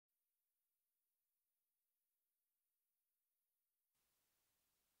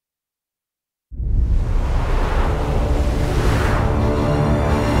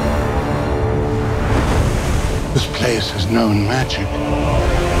has known magic.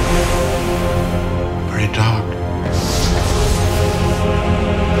 Very dark.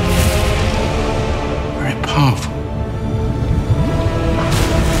 Very powerful.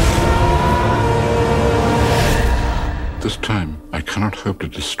 This time, I cannot hope to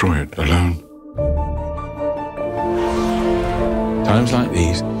destroy it alone. Times like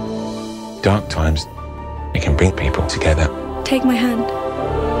these, dark times, it can bring people together. Take my hand.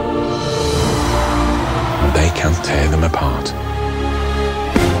 They can tear them apart.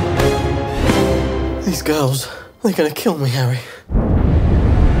 These girls, they're gonna kill me, Harry.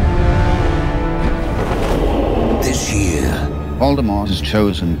 This year, Voldemort has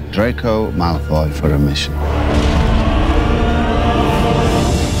chosen Draco Malfoy for a mission.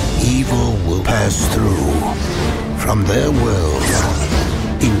 evil will pass through from their world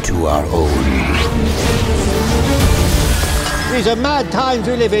into our own. These are mad times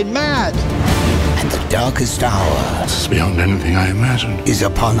we live in, mad! And the darkest hour This is beyond anything I imagined. is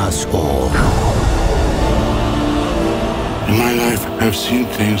upon us all. In my life, I've seen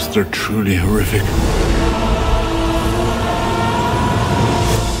things that are truly horrific.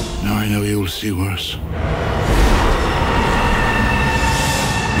 Now I know you will see worse.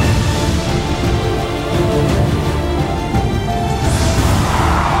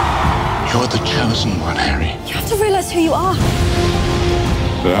 You're the chosen one, Harry. You have to realize who you are.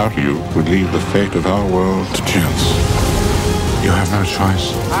 Without you would leave the fate of our world to chance. You have no choice.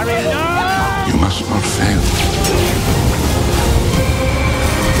 Harry, no! You must not fail.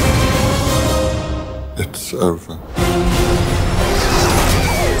 It's over.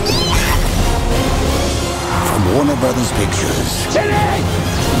 From Warner Brothers Pictures. Ginny!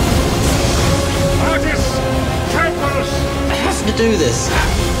 Artis! Temples! I have to do this.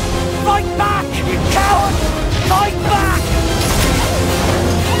 Fight back!